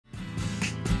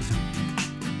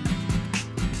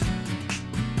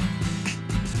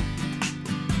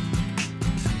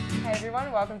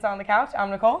everyone. Welcome to On the Couch. I'm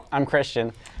Nicole. I'm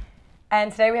Christian.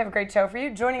 And today we have a great show for you.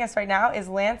 Joining us right now is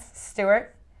Lance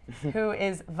Stewart, who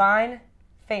is Vine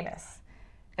famous.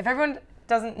 If everyone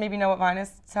doesn't maybe know what Vine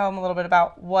is, tell them a little bit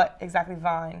about what exactly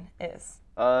Vine is.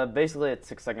 Basically, it's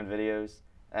 6-second videos,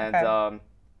 and Okay.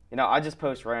 you know, I just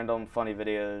post random funny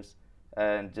videos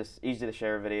and just easy to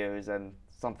share videos and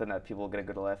something that people get a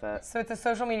good laugh at. So it's a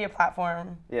social media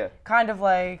platform, Yeah. kind of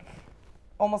like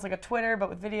almost like a Twitter, but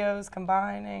with videos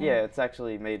combining. Yeah, it's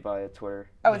actually made by Twitter.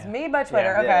 Oh, it's made by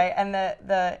Twitter. Yeah. Okay, Yeah. and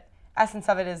the essence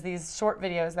of it is these short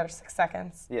videos that are 6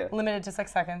 seconds. Yeah. Limited to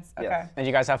 6 seconds. Okay. Yes. And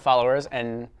you guys have followers,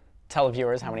 and tell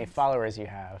viewers how many followers you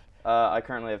have. I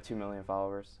currently have 2 million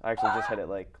followers. I actually just hit it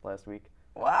like last week.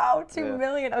 Wow, 2 Yeah.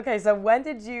 million. Okay, so when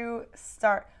did you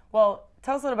start? Well,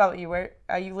 tell us a little about you. Where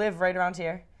you live right around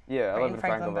here. Yeah, I Right live in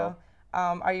Franklinville.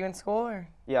 Are you in school or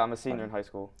Yeah, I'm a senior in high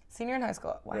school. senior in high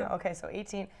school? Wow. Yeah. Okay, so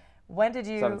 18. When did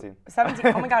you? 17.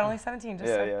 17. Oh my God, only 17. Just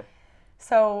Yeah, so. yeah.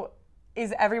 So,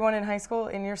 is everyone in high school,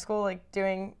 in your school, like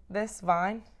doing this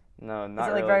Vine? No, Is not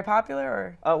it like really. very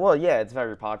popular or? Well, yeah, it's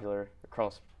very popular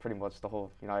across pretty much the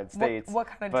whole United States. What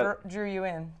kind but- of drew you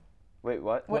in? Wait,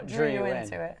 what? What drew you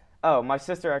into it? Oh, my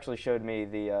sister actually showed me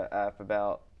the app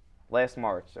about last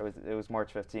March. It was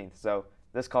March 15th. So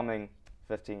this coming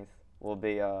 15th will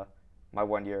be my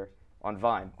 1 year on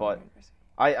Vine. But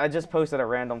I just posted a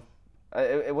random.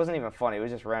 It wasn't even funny. It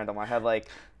was just random. I had like,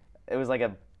 it was like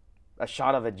a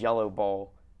shot of a Jello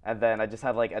bowl, and then I just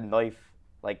had like a knife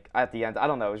like at the end. I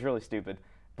don't know. It was really stupid.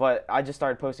 But I just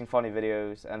started posting funny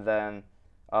videos, and then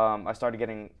I started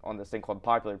getting on this thing called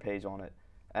Popular page on it.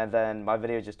 And then my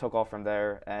video just took off from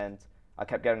there, and I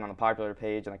kept getting on the Popular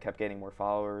page, and I kept gaining more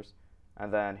followers.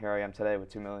 And then here I am today with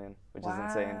 2 million, which is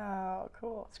insane. Wow,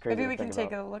 cool. It's crazy Maybe to we can think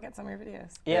take about. a look at some of your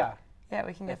videos. Yeah. Yeah,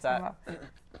 we can get If some that- up.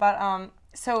 But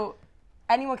so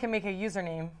anyone can make a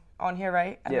username on here,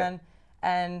 right? And Yeah.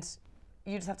 and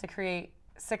you just have to create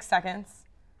 6 seconds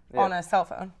Yeah. on a cell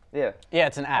phone. Yeah. Yeah,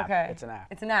 it's an app. Okay. It's an app.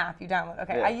 It's an app you download.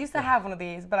 Okay. Yeah. I used to have one of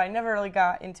these, but I never really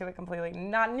got into it completely.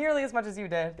 Not nearly as much as you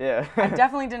did. Yeah. I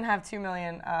definitely didn't have 2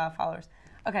 million followers.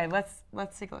 Okay, let's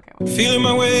take a look at one. Feeling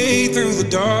my way through the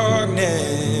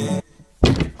darkness.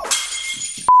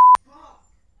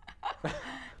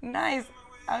 Nice.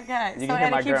 Okay. You so can hear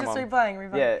and my it keeps grandma. just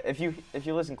replaying. Yeah, if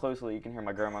you listen closely, you can hear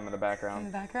my grandma in the In the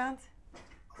background. background.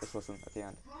 Just listen at the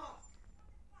end.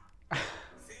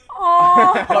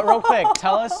 Oh. But real quick,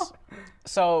 tell us,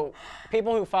 so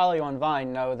people who follow you on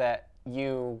Vine know that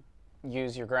you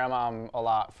use your grandma a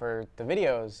lot for the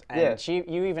videos, and Yeah.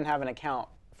 you even have an account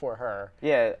for her.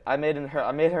 Yeah, I made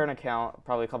her an account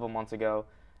probably a couple months ago,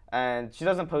 and she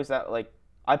doesn't post that like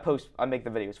I make the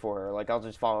videos for her. Like I'll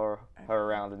just follow her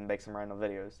around and make some random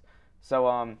videos.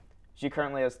 So she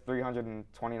currently has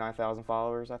 329,000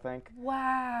 followers, I think.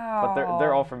 Wow. But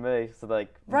they're all from me, so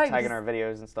like I'm Right, tagging because- her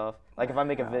videos and stuff. Like if I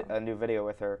make a new video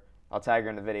with her, I'll tag her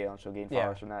in the video and she'll gain Yeah.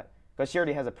 followers from that. Because she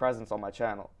already has a presence on my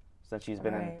channel since she's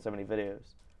been in Right. so many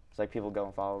videos. It's like people go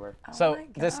and follow her. Oh So my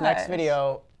this next gosh.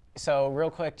 video, so real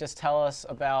quick, just tell us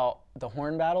about the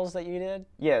horn battles that you did.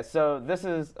 Yeah, so this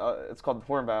is it's called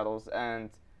Horn Battles, and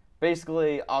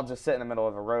basically I'll just sit in the middle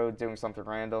of a road doing something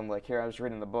random. Like here I was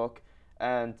reading the book,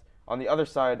 and on the other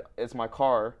side is my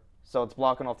car, so it's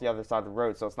blocking off the other side of the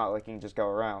road, so it's not like you can just go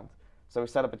around. So we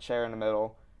set up a chair in the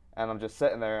middle, and I'm just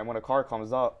sitting there, and when a car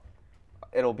comes up,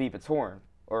 it'll beep its horn,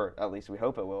 or at least we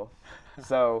hope it will.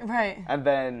 So Right. and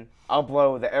then I'll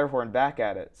blow the air horn back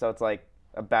at it, so it's like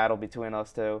a battle between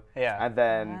us two. Yeah. And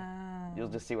then Wow. you'll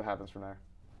just see what happens from there.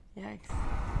 Yikes.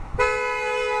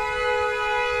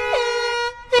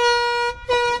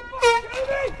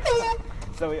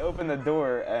 So we opened the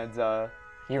door and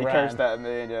he You cursed ran. at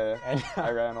me and And-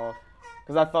 I ran off.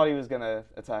 Because I thought he was going to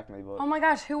attack me. But Oh my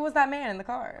gosh, who was that man in the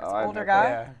car? It's Oh, an I have older no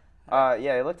guy? Yeah.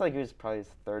 yeah, it looked like he was probably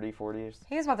 30, 40s.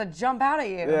 He was about to jump out at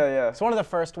you. Yeah, yeah. It's one of the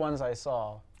first ones I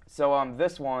saw. So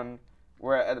this one,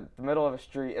 we're at the middle of a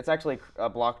street. It's actually a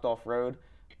blocked off road,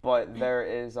 but there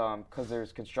is, because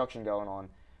there's construction going on,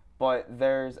 but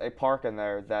there's a park in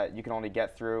there that you can only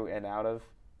get through and out of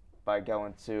by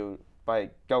going through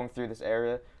this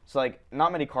area. So like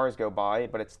not many cars go by,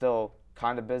 but it's still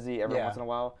kind of busy every Yeah. once in a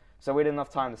while. So we had enough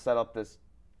time to set up this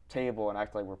table and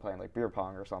act like we're playing like beer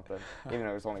pong or something, even though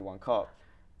there's only one cup.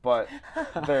 But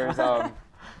there's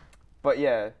but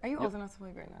yeah. Are you old enough to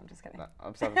play right now? I'm just kidding.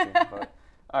 I'm 17, but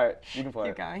all right, you can play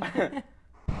Keep it. going.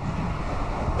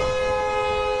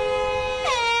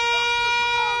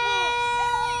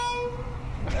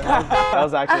 That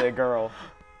was actually a girl.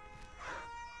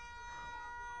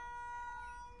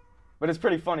 But it's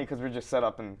pretty funny because we're just set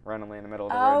up and randomly in the middle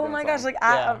of the road. Oh doing my gosh, something. like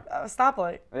at a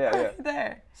stoplight. Yeah, yeah.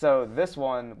 There. So this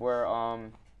one where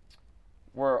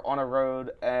we're on a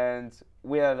road and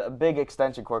we had a big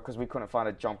extension cord because we couldn't find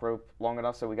a jump rope long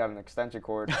enough, so we got an extension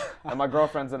cord. And my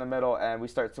girlfriend's in the middle, and we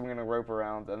start swinging the rope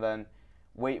around and then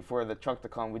wait for the truck to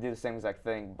come. We do the same exact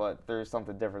thing, but there's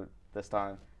something different this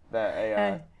time.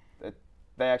 That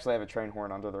they actually have a train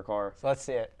horn under their car. So let's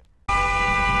see it.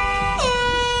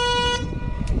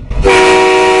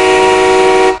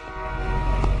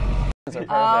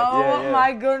 Oh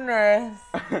my goodness.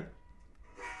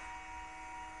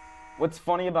 What's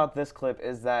funny about this clip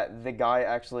is that the guy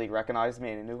actually recognized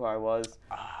me and he knew who I was.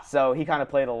 So he kind of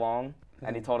played along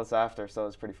and he told us after, so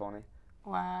it's pretty funny.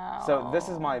 Wow. So this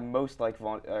is my most liked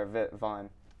Vine.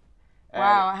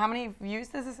 Wow, how many views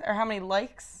does this, or how many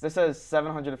likes? This has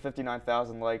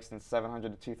 759,000 likes and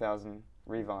 702,000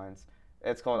 revines.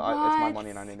 It's called It's My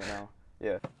Money and I Need It Now.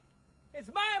 Yeah. It's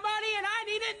my money and I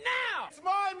need it now! It's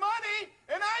my money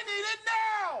and I need it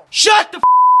now! Shut the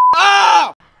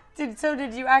up!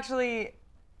 Did you actually,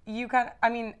 I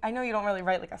mean, I know you don't really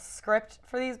write like a script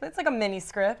for these, but it's like a mini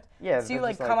script. Yeah. So you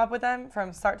like come up with them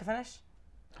from start to finish?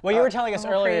 Well, you were telling us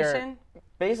earlier. Creation?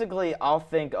 Basically, I'll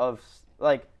think of,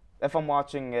 like, if I'm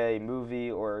watching a movie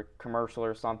or a commercial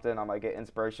or something, I might get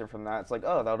inspiration from that. It's like,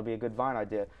 oh, that would be a good Vine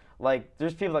idea. Like,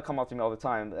 there's people that come up to me all the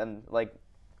time, and, like,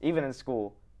 even in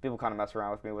school, people kind of mess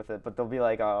around with me with it, but they'll be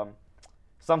like,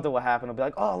 something will happen. They'll be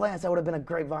like, oh, Lance, that would have been a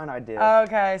great Vine idea.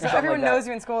 Okay, so everyone like knows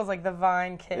you in school as like the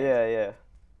Vine kid. Yeah, yeah.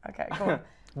 Okay, cool.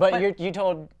 But you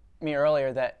told me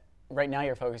earlier that right now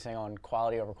you're focusing on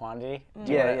quality over quantity.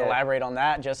 Do you Yeah, want to yeah. elaborate on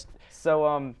that?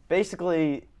 So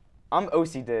basically, I'm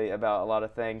OCD about a lot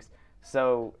of things.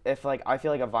 So if like I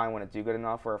feel like a Vine wouldn't do good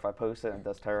enough, or if I post it and it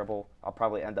does terrible, I'll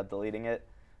probably end up deleting it.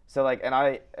 So like,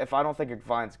 if I don't think a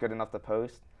Vine's good enough to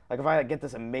post, like if I get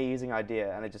this amazing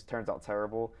idea and it just turns out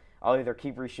terrible, I'll either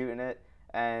keep reshooting it,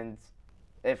 and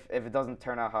if it doesn't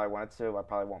turn out how I want it to, I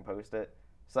probably won't post it.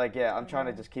 So like, yeah, I'm trying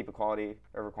to just keep it quality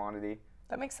over quantity.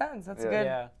 That makes sense. That's Yeah. a good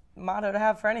Yeah. motto to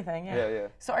have for anything. Yeah. Yeah, yeah.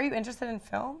 So are you interested in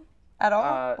film at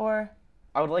all, or?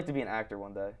 I would like to be an actor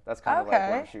one day. That's kind of like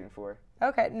what I'm shooting for.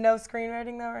 Okay, no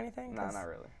screenwriting though or anything? No, not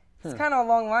really. It's kind of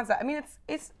along the lines of that. I mean,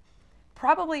 it's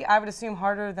probably, I would assume,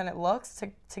 harder than it looks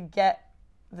to get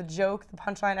the joke, the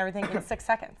punchline, everything in 6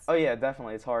 seconds. Oh yeah,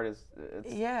 definitely. It's hard.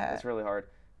 It's really hard.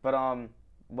 But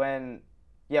when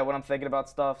I'm thinking about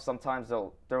stuff, sometimes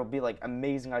there'll be like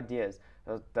amazing ideas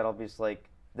that'll be just like,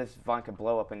 this Vine could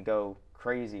blow up and go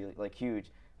crazy, like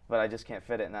huge, but I just can't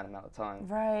fit it in that amount of time.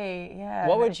 Right. Yeah.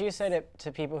 What would you say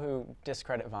to people who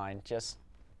discredit Vine? Just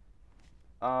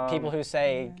people who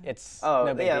say it's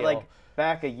no big deal. Like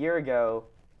back a year ago,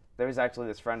 there was actually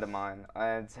this friend of mine,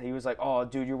 and he was like, "Oh,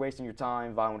 dude, you're wasting your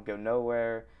time. Vine would go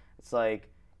nowhere. It's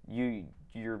like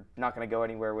you're not gonna go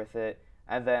anywhere with it."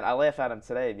 And then I laugh at him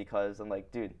today because I'm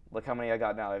like, "Dude, look how many I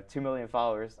got now. I have 2 million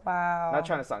followers." Wow. I'm not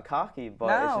trying to sound cocky, but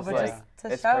No, it's just but like just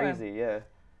to it's show crazy, yeah.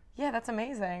 Yeah, that's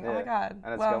amazing. Oh Yeah. my God.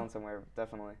 And it's well, going somewhere,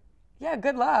 definitely. Yeah,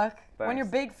 good luck. When Thanks. you're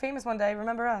big, famous one day,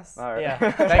 remember us. All right.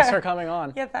 Yeah. Thanks for coming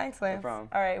on. Yeah, thanks, Lance. problem.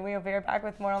 All right, we'll be right back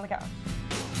with more on the couch.